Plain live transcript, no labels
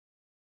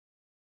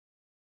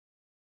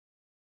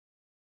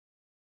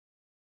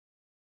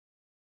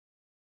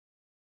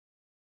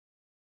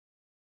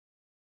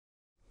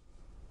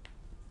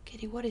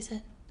Kitty, what is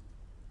it?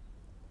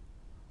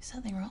 Is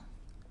something wrong?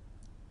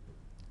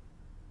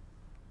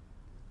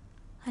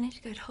 I need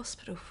to go to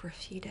hospital for a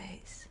few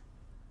days.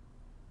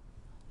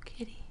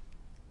 Kitty.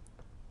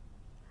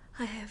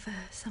 I have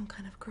some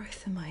kind of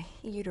growth in my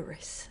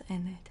uterus,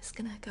 and they're just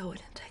gonna go in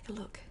and take a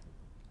look.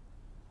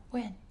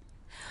 When?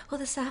 Well,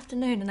 this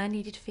afternoon, and I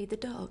need you to feed the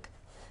dog.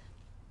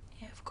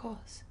 Yeah, of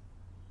course.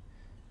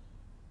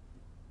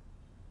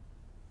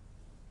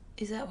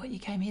 Is that what you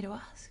came here to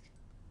ask?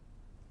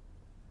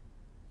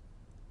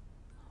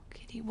 Oh,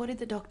 Kitty, what did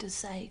the doctors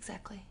say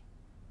exactly?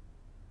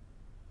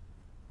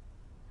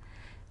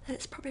 That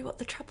it's probably what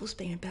the trouble's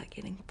been about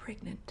getting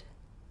pregnant.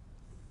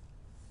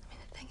 I mean,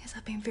 the thing is,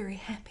 I've been very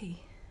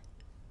happy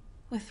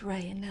with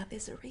Ray, and now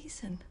there's a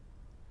reason.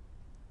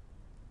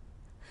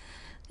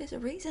 There's a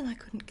reason I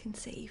couldn't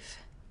conceive.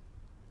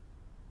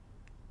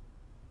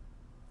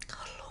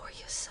 Oh, Laura,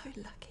 you're so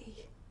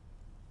lucky.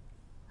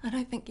 I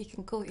don't think you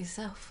can call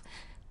yourself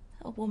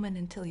a woman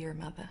until you're a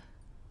mother.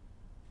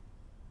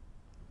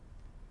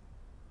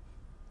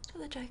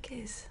 Well, the joke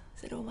is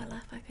that all my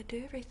life I could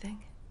do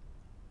everything.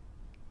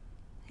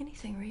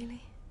 Anything,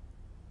 really.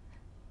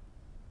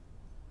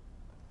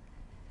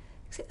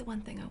 Except the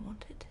one thing I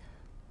wanted.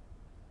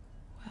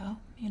 Well,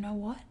 you know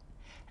what?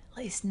 At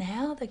least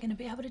now they're going to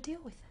be able to deal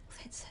with it.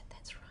 That's it,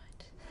 that's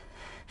right.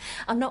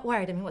 I'm not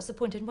worried. I mean, what's the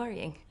point in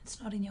worrying?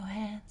 It's not in your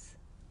hands.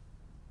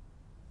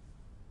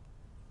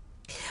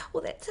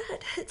 Well, that's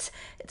it.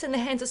 It's in the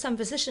hands of some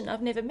physician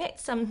I've never met,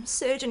 some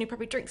surgeon who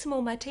probably drinks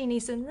more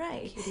martinis than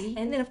Ray. Kitty.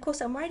 And then, of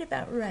course, I'm worried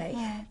about Ray.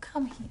 Oh,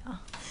 come here.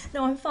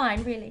 No, I'm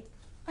fine, really.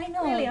 I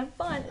know. Really, I'm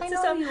fine. It's I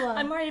just know you are.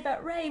 I'm worried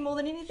about Ray more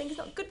than anything. He's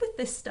not good with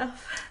this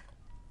stuff.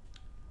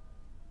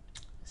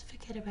 Just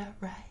forget about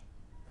Ray.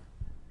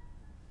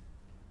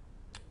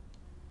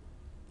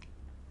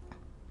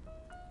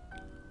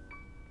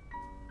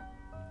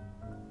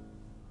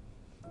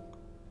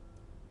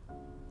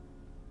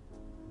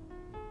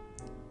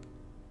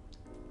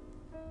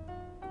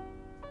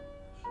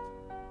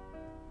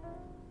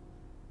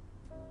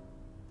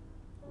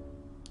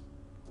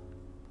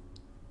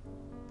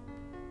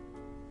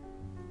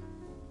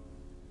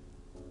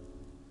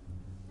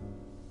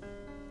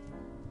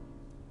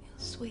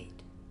 Sweet.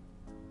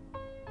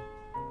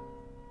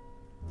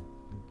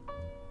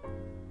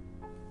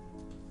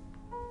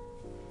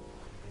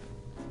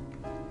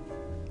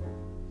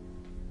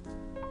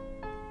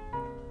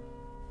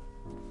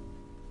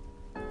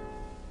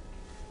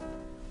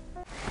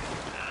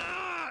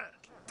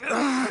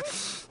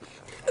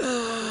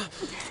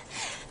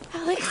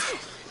 Alex.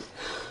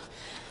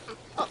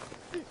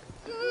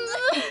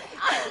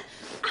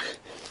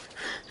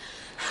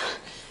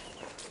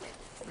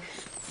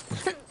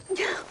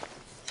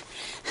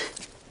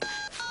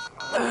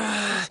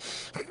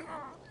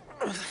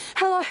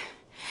 Hello?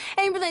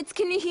 Ambulance,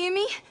 can you hear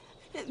me?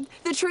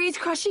 The tree's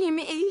crushing him.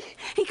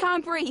 He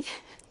can't breathe.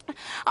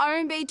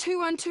 RMB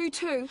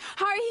 2122.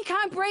 Hurry, he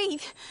can't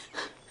breathe.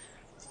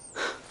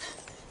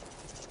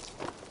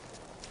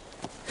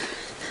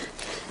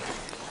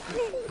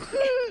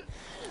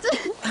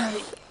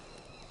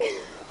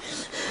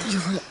 You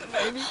want the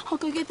baby? I'll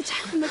go get the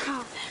tape from the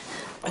car.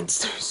 I'm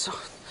so sorry.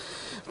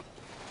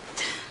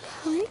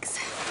 Alex?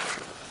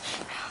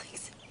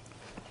 Alex?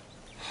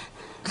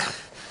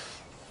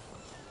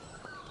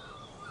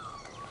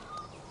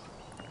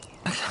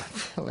 I can't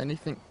feel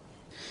anything.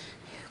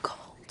 You're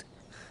cold.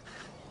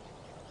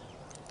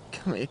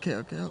 Come here,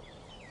 cowgirl.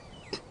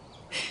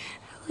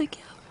 Hello,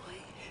 cowboy.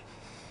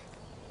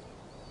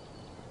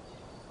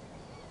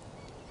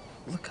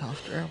 Look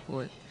after our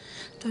boy.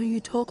 Don't you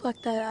talk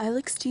like that,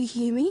 Alex. Do you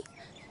hear me?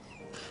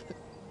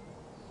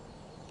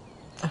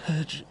 I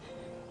heard you.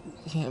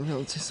 The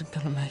ambulance isn't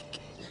gonna make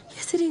it.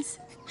 Yes, it is.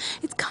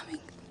 It's coming.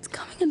 It's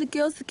coming, and the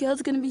girls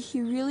are gonna be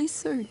here really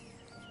soon.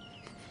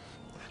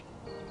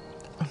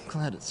 I'm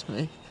glad it's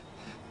me.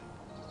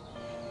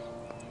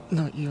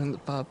 Not you in the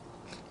pub.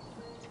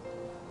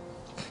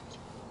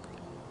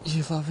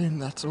 You love him,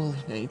 that's all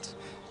he needs.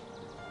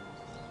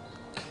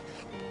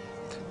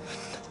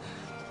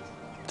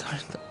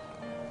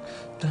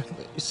 Don't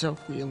let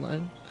yourself be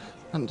alone.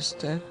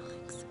 Understand?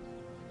 Alex.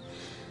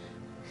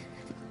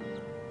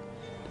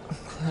 I'm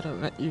glad I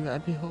met you,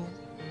 Abby Hall.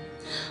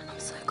 I'm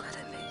so glad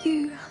I met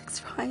you,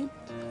 Alex Ryan.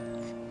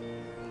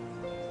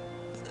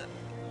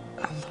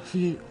 I love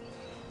you.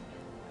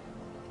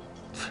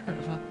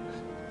 Forever.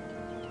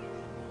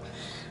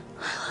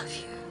 I love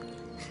you.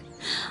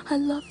 I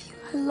love you.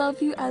 I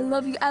love you. I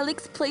love you.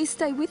 Alex, please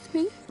stay with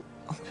me.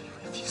 I'll be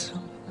with you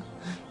somewhere.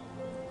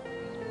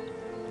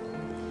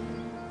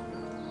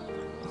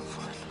 I'll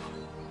find a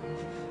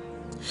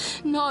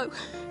way. No.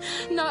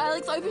 No,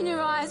 Alex, open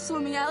your eyes for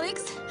me,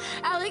 Alex.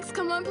 Alex,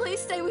 come on, please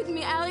stay with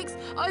me. Alex,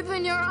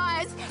 open your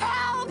eyes.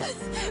 Help!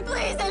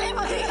 Please,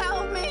 anybody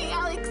help me.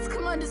 Alex,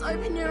 come on, just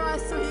open your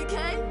eyes for me,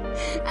 okay?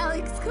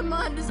 Alex, come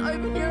on, just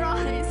open your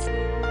eyes.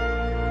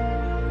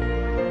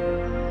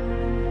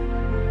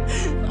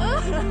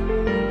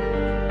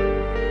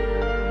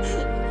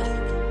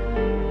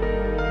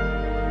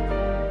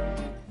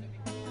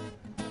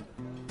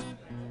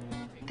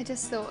 I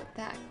just thought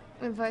that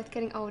We're both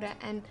getting older,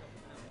 and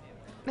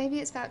maybe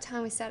it's about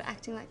time we started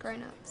acting like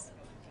grown-ups.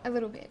 A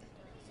little bit.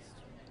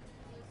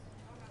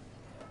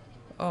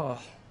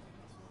 Oh,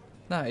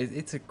 no,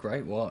 it's a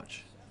great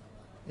watch.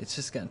 It's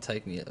just going to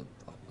take me a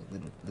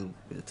little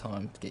bit of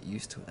time to get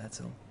used to it,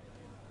 that's all.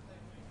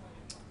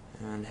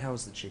 And how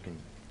was the chicken?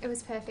 It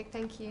was perfect,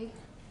 thank you.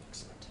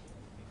 Excellent.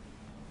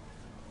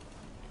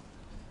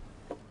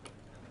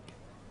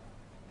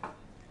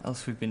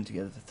 Alice, we've been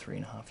together for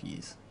 3.5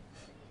 years.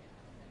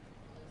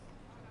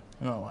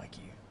 And I like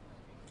you.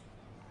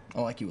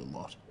 I like you a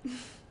lot.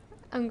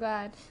 I'm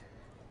glad.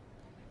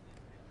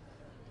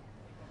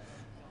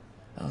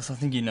 Alice, I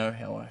think you know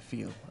how I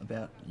feel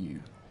about you.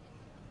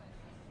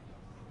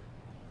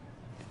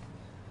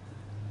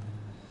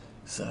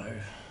 So...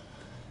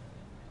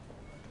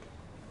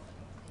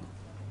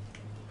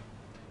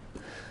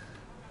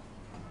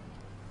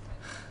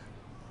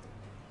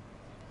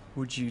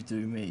 would you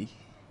do me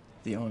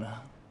the honour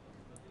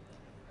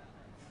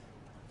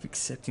of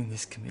accepting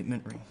this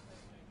commitment ring?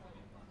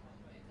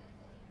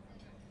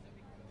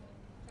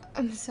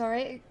 I'm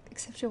sorry,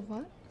 except your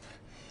what?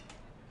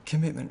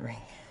 Commitment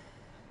ring.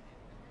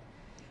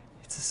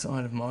 It's a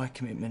sign of my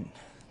commitment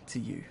to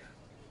you.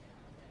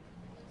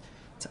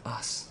 To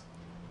us.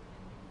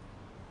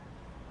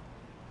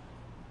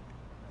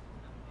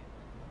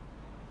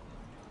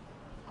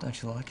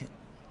 Don't you like it?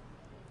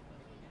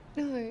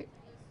 No,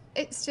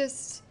 it's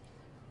just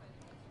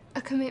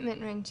a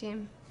commitment ring,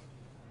 Jim.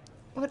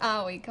 What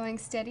are we, going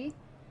steady?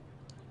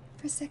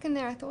 For a second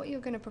there, I thought you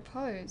were going to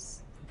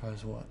propose.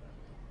 Propose what?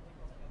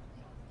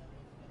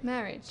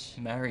 Marriage.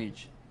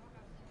 Marriage.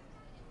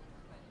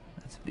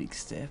 That's a big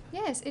step.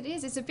 Yes, it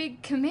is. It's a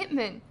big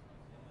commitment.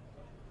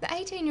 The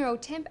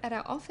 18-year-old temp at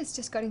our office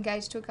just got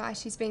engaged to a guy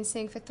she's been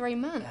seeing for 3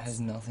 months. That has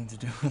nothing to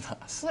do with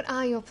us. What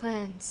are your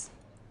plans?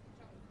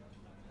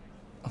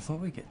 I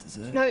thought we'd get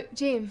dessert. No,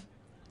 Jim.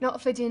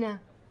 Not for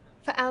dinner.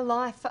 For our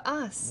life, for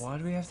us. Why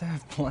do we have to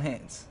have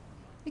plans?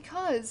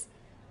 Because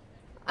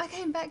I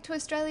came back to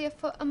Australia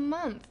for a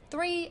month,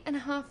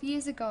 3.5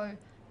 years ago.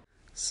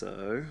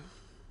 So,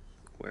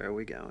 where are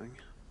we going?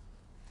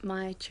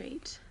 My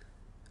treat.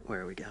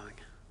 Where are we going?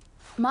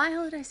 My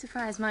holiday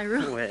surprise, my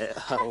room. Where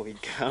are we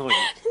going?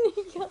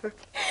 New York.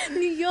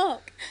 New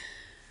York.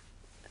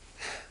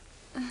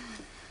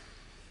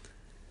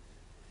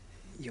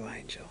 You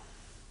angel.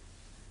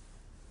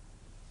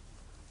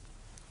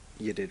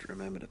 You did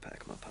remember to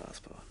pack my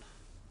passport.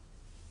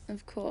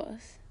 Of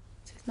course.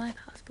 It's with my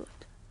passport.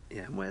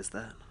 Yeah, and where's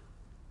that?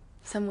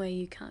 Somewhere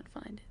you can't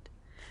find it.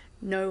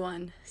 No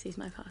one sees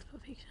my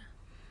passport picture.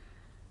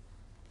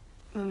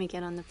 When we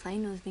get on the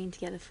plane, we've been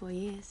together 4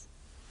 years.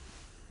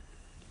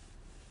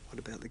 What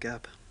about the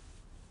gap?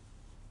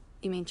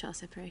 You mean child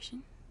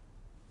separation?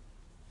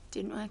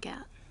 Didn't work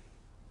out.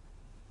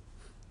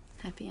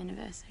 Happy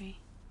anniversary.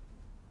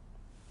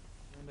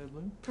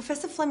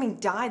 Professor Fleming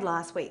died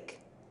last week.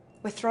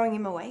 We're throwing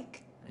him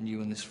awake. And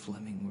you and this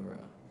Fleming were...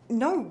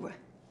 No.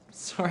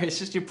 Sorry, it's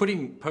just you're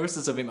putting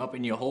posters of him up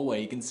in your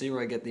hallway. You can see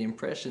where I get the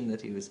impression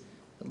that he was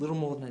a little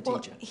more than a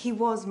teacher. He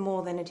was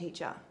more than a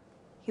teacher.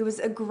 He was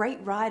a great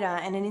writer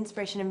and an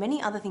inspiration and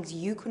many other things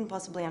you couldn't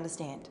possibly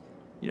understand.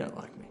 You don't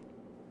like me.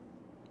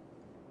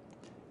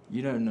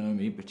 You don't know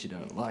me, but you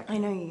don't like me. I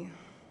know you.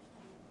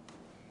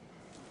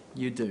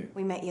 You do.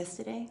 We met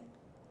yesterday.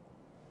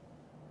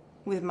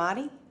 With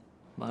Marty?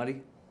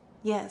 Marty?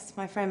 Yes,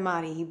 my friend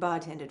Marty. He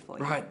bartended for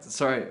you. Right,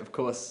 sorry, of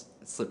course.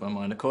 It slipped my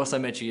mind. Of course I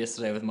met you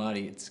yesterday with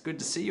Marty. It's good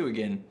to see you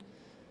again.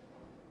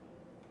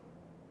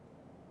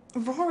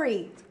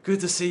 Rory! Good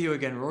to see you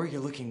again, Rory.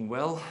 You're looking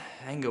well.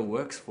 Anger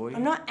works for you.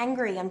 I'm not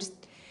angry. I'm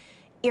just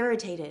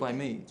irritated. By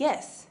me?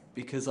 Yes.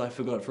 Because I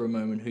forgot for a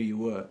moment who you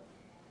were.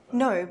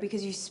 No,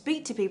 because you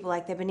speak to people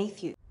like they're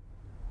beneath you.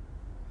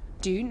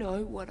 Do you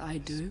know what I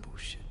do?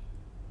 Bullshit.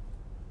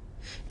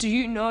 Do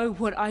you know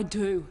what I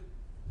do?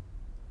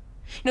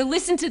 Now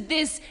listen to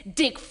this,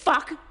 dick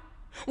fuck.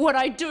 What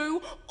I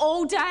do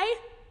all day?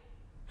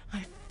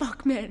 I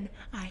fuck men.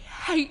 I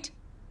hate.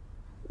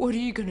 What are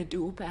you gonna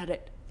do about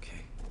it?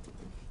 Okay.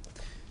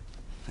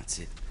 That's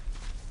it.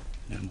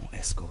 No more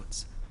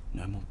escorts.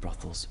 No more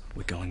brothels.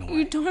 We're going away.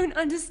 You don't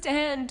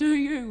understand, do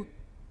you?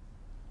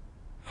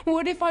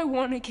 What if I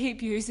want to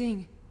keep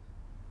using?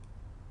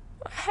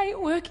 I hate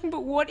working,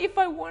 but what if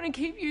I want to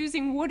keep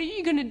using? What are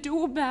you gonna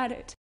do about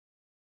it?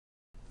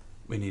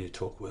 We need to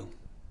talk, Will.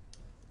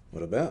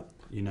 What about?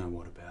 You know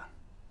what about.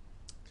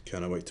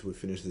 Can't I wait till we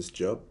finish this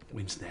job?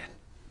 When's that?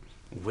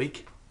 A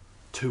week?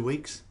 2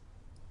 weeks?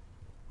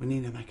 We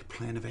need to make a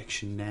plan of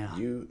action now.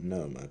 You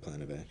know my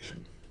plan of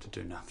action. To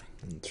do nothing.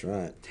 That's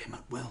right. Damn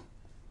it, Will.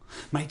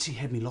 Matesy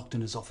had me locked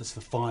in his office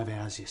for 5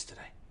 hours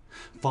yesterday.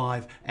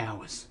 5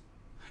 hours.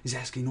 He's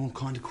asking all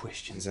kind of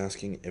questions. He's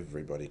asking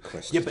everybody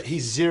questions. Yeah, but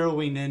he's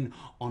zeroing in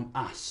on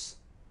us.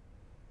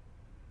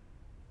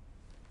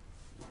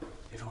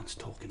 Everyone's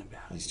talking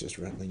about it. He's just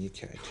rattling your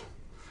cage.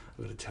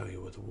 I've got to tell you,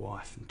 with a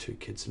wife and 2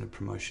 kids and a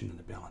promotion in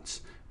the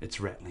balance,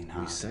 it's rattling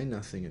hard. We say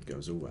nothing, it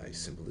goes away.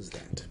 Simple as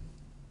that.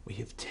 We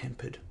have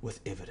tampered with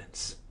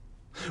evidence.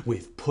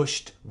 We've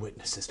pushed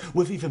witnesses.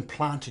 We've even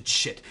planted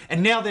shit.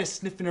 And now they're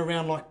sniffing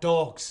around like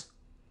dogs.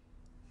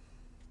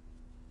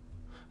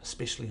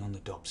 Especially on the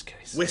Dobbs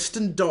case.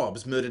 Weston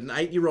Dobbs murdered an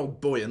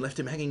 8-year-old boy and left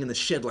him hanging in the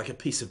shed like a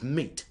piece of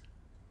meat.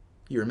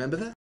 You remember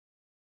that?